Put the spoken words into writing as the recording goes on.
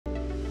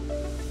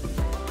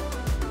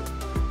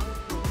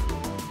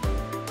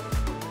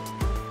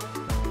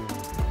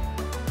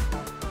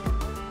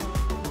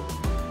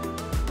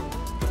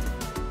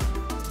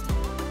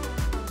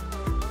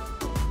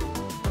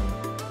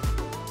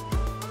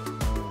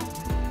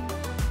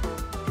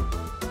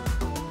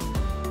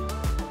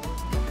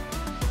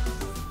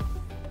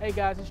Hey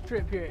guys, it's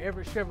Tripp here at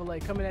Everett Chevrolet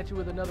coming at you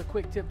with another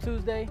Quick Tip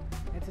Tuesday.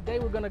 And today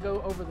we're going to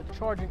go over the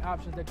charging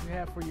options that you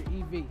have for your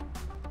EV.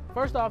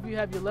 First off, you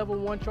have your level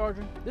 1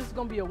 charger. This is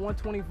going to be a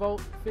 120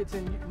 volt, fits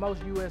in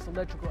most US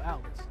electrical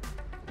outlets.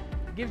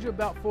 It gives you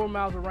about 4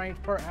 miles of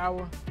range per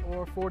hour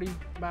or 40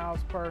 miles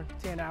per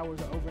 10 hours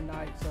or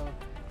overnight. So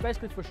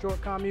basically for short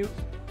commutes.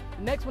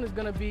 The next one is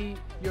going to be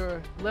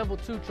your level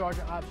 2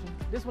 charger option.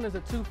 This one is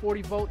a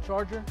 240 volt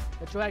charger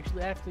that you'll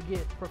actually have to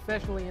get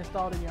professionally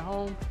installed in your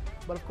home.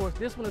 But of course,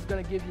 this one is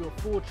going to give you a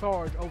full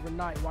charge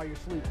overnight while you're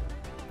sleeping.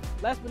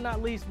 Last but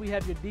not least, we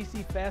have your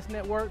DC fast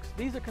networks.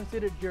 These are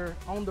considered your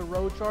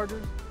on-the-road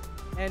chargers,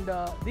 and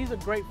these are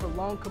great for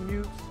long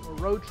commutes or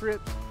road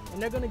trips,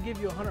 and they're going to give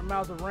you 100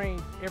 miles of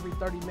range every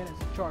 30 minutes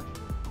of charging.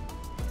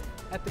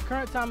 At the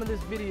current time of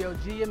this video,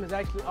 GM is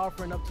actually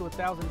offering up to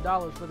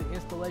 $1,000 for the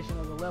installation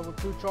of the level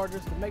 2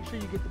 chargers to make sure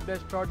you get the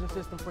best charging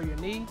system for your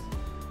needs.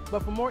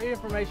 But for more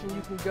information,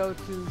 you can go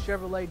to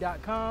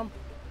Chevrolet.com,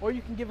 or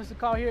you can give us a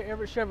call here at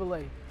Everett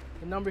Chevrolet.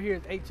 The number here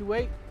is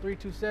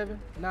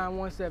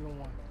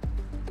 828-327-9171.